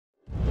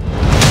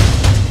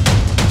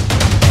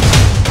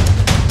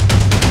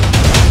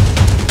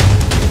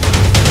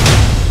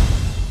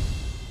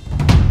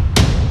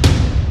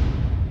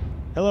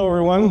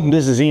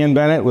this is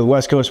Bennett with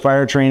West Coast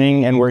Fire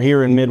Training, and we're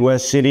here in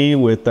Midwest City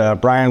with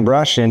Brian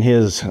Brush and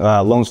his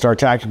Lone Star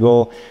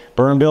Tactical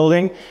Burn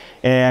Building.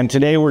 And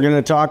today we're going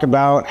to talk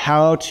about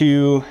how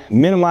to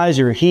minimize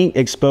your heat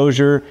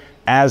exposure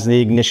as the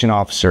ignition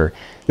officer.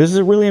 This is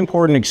a really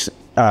important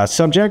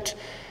subject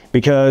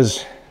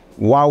because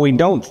while we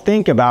don't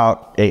think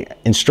about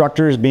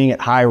instructors being at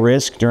high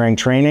risk during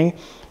training,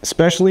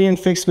 especially in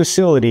fixed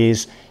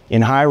facilities,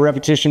 in high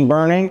repetition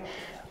burning,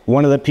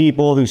 one of the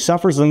people who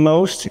suffers the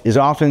most is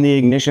often the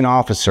ignition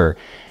officer.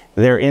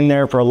 They're in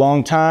there for a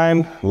long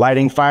time,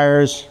 lighting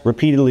fires,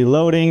 repeatedly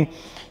loading.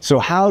 So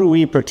how do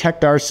we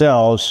protect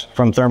ourselves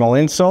from thermal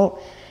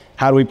insult?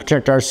 How do we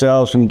protect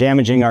ourselves from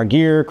damaging our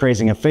gear,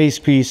 crazing a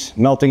facepiece,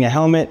 melting a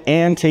helmet,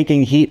 and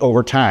taking heat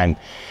over time?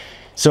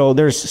 So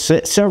there's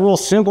several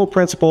simple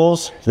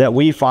principles that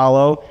we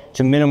follow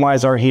to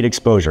minimize our heat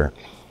exposure.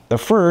 The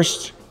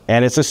first,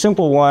 and it's a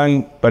simple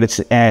one, but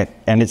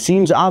it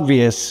seems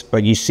obvious,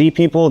 but you see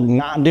people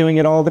not doing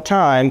it all the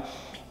time,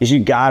 is you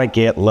gotta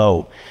get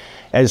low.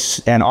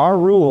 And our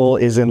rule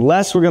is,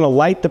 unless we're gonna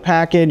light the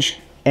package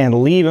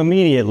and leave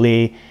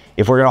immediately,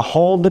 if we're gonna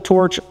hold the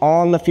torch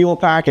on the fuel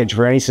package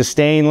for any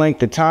sustained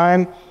length of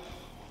time,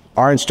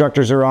 our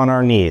instructors are on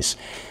our knees.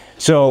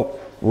 So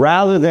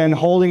rather than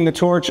holding the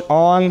torch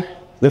on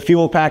the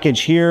fuel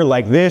package here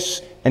like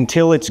this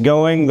until it's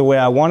going the way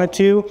I want it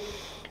to,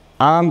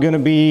 I'm gonna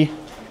be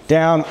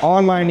down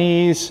on my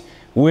knees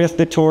with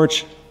the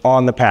torch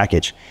on the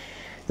package.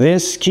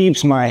 This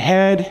keeps my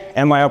head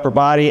and my upper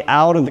body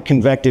out of the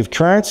convective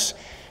currents,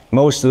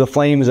 most of the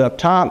flames up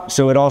top,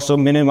 so it also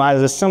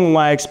minimizes some of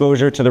my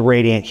exposure to the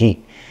radiant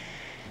heat.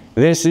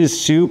 This is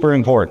super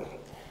important.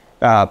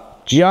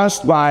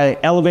 Just by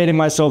elevating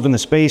myself in the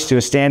space to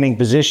a standing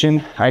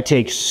position, I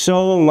take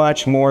so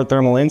much more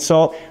thermal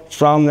insult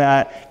from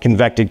that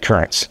convected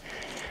currents.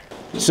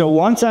 So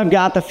once I've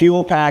got the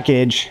fuel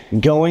package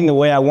going the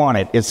way I want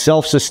it, it's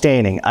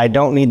self-sustaining. I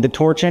don't need the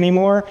torch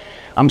anymore.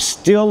 I'm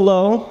still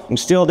low, I'm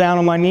still down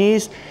on my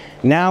knees.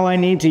 Now I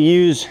need to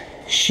use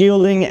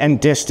shielding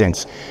and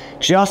distance.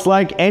 Just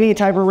like any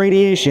type of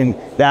radiation,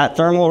 that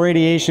thermal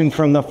radiation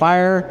from the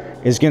fire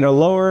is gonna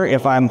lower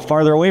if I'm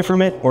farther away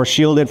from it or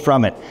shielded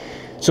from it.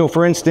 So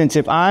for instance,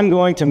 if I'm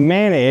going to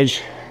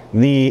manage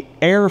the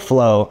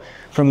airflow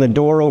from the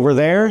door over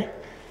there,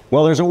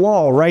 well, there's a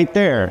wall right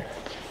there.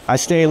 I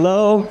stay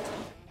low,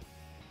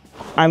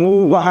 I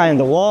move behind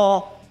the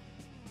wall,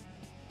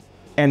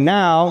 and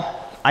now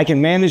I can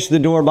manage the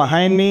door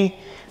behind me.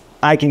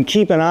 I can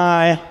keep an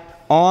eye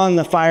on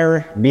the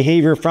fire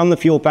behavior from the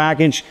fuel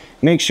package,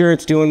 make sure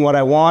it's doing what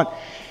I want.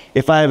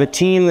 If I have a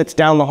team that's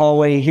down the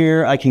hallway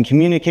here, I can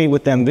communicate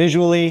with them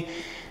visually.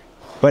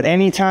 But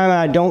anytime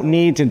I don't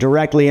need to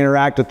directly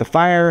interact with the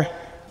fire,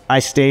 I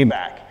stay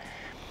back.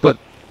 But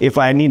if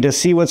I need to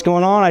see what's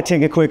going on, I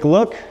take a quick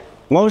look.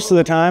 Most of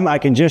the time, I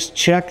can just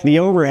check the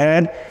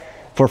overhead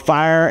for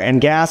fire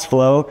and gas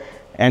flow,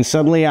 and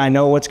suddenly I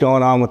know what's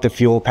going on with the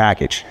fuel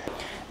package.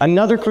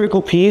 Another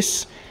critical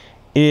piece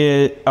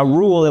is a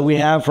rule that we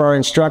have for our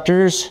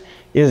instructors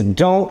is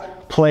don't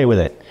play with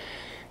it.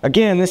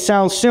 Again, this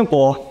sounds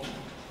simple,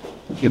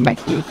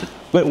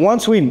 but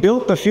once we've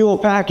built the fuel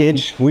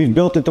package, we've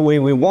built it the way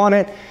we want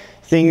it,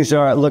 things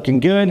are looking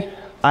good.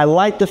 I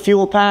light the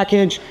fuel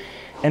package,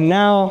 and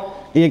now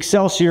the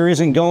Excelsior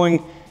isn't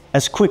going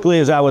as quickly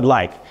as I would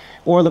like.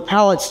 Or the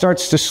pallet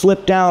starts to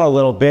slip down a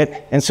little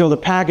bit, and so the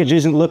package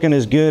isn't looking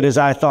as good as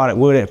I thought it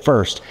would at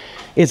first.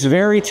 It's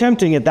very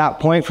tempting at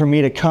that point for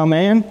me to come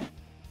in,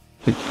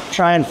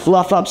 try and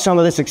fluff up some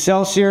of this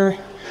Excelsior,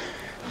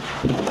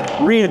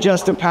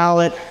 readjust the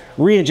pallet,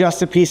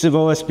 readjust a piece of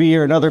OSB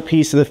or another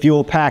piece of the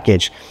fuel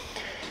package.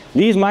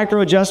 These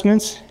micro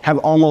adjustments have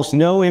almost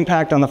no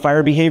impact on the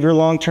fire behavior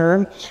long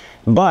term,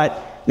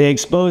 but they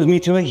expose me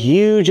to a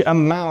huge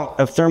amount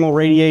of thermal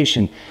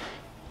radiation.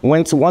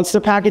 Once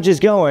the package is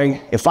going,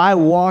 if I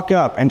walk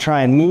up and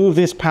try and move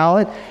this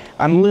pallet,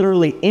 I'm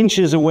literally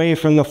inches away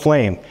from the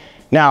flame.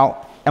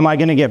 Now, am I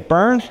gonna get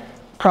burned?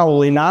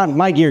 Probably not,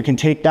 my gear can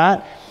take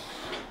that.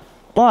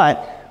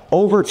 But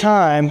over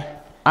time,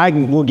 I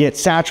will get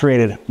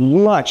saturated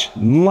much,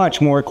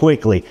 much more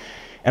quickly.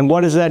 And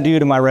what does that do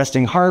to my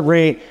resting heart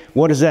rate?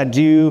 What does that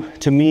do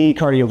to me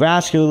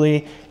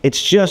cardiovascularly?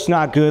 It's just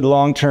not good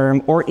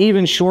long-term or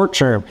even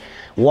short-term.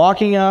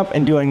 Walking up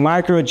and doing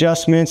micro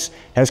adjustments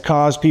has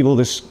caused people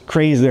to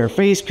craze their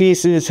face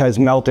pieces, has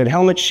melted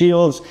helmet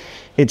shields.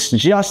 It's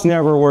just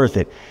never worth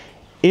it.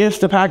 If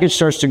the package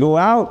starts to go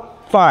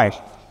out, fine.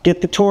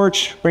 Get the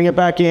torch, bring it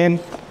back in,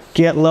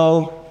 get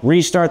low,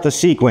 restart the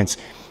sequence.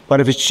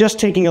 But if it's just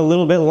taking a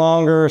little bit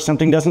longer or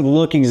something doesn't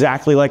look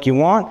exactly like you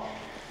want,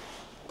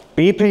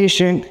 be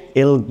patient,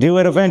 it'll do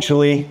it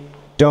eventually.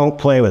 Don't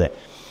play with it.